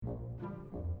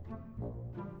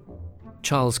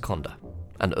Charles Conder,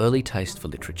 An Early Taste for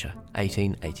Literature,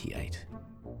 1888.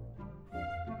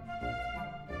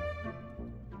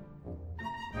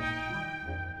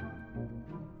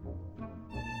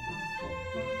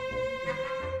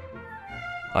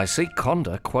 I see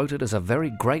Conder quoted as a very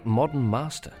great modern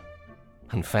master,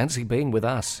 and fancy being with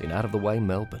us in out-of-the-way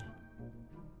Melbourne.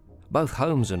 Both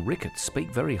Holmes and Ricketts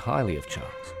speak very highly of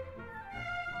Charles.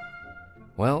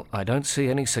 Well, I don't see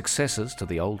any successors to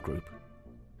the old group.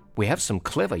 We have some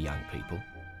clever young people,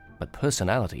 but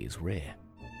personality is rare.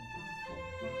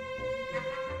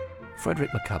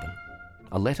 Frederick McCubbin,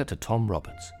 A Letter to Tom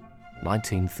Roberts,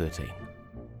 1913.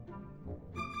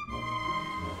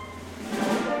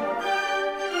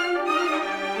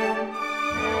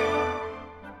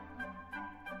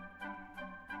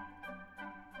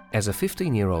 As a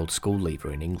 15-year-old school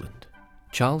leaver in England,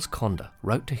 Charles Conder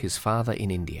wrote to his father in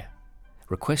India,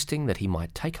 requesting that he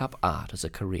might take up art as a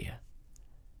career.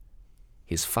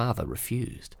 His father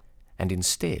refused, and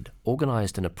instead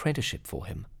organised an apprenticeship for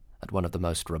him at one of the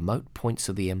most remote points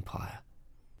of the empire,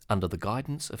 under the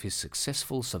guidance of his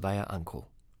successful surveyor uncle,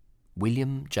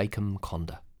 William Jacob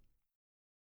Conder.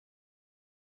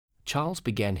 Charles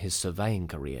began his surveying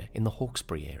career in the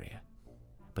Hawkesbury area,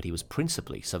 but he was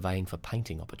principally surveying for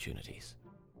painting opportunities.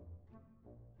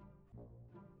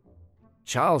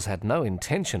 Charles had no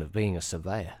intention of being a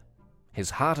surveyor.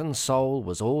 His heart and soul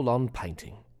was all on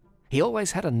painting. He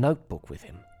always had a notebook with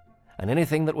him, and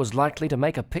anything that was likely to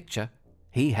make a picture,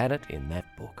 he had it in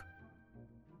that book.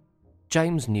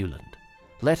 James Newland,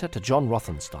 Letter to John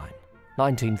Rothenstein,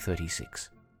 1936.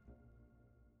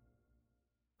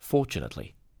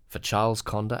 Fortunately, for Charles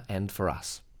Conder and for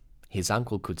us, his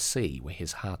uncle could see where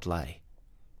his heart lay.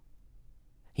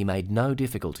 He made no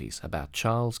difficulties about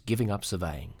Charles giving up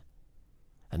surveying,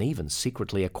 and even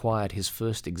secretly acquired his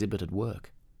first exhibited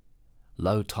work,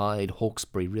 Low Tide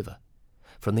Hawkesbury River,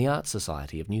 from the Art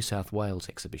Society of New South Wales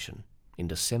exhibition in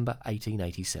December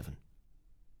 1887.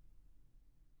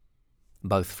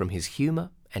 Both from his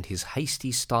humour and his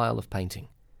hasty style of painting,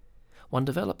 one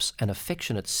develops an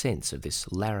affectionate sense of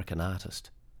this larrikin artist.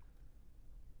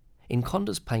 In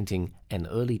Conder's painting An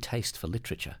Early Taste for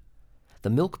Literature, the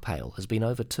milk pail has been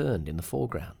overturned in the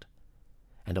foreground,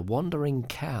 and a wandering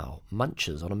cow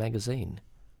munches on a magazine.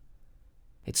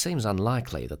 It seems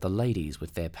unlikely that the ladies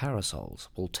with their parasols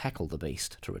will tackle the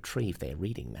beast to retrieve their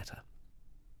reading matter.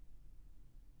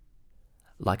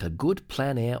 Like a good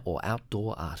plein-air or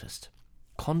outdoor artist,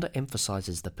 Conder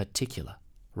emphasises the particular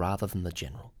rather than the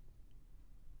general.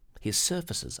 His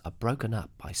surfaces are broken up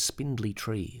by spindly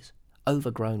trees,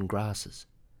 overgrown grasses,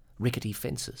 rickety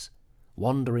fences,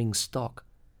 wandering stock,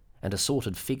 and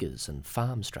assorted figures and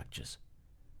farm structures.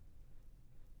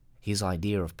 His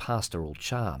idea of pastoral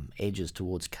charm edges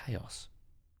towards chaos.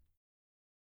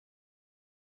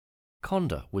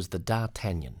 Conder was the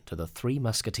D'Artagnan to the three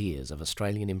musketeers of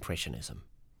Australian Impressionism,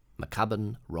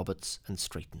 McCubbin, Roberts and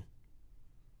Streeton.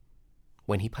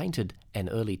 When he painted An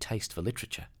Early Taste for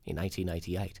Literature in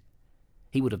 1888,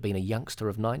 he would have been a youngster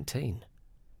of 19.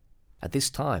 At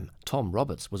this time, Tom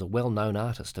Roberts was a well-known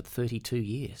artist at 32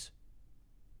 years.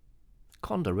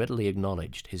 Conder readily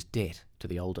acknowledged his debt to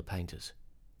the older painters.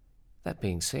 That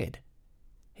being said,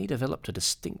 he developed a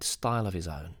distinct style of his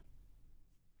own,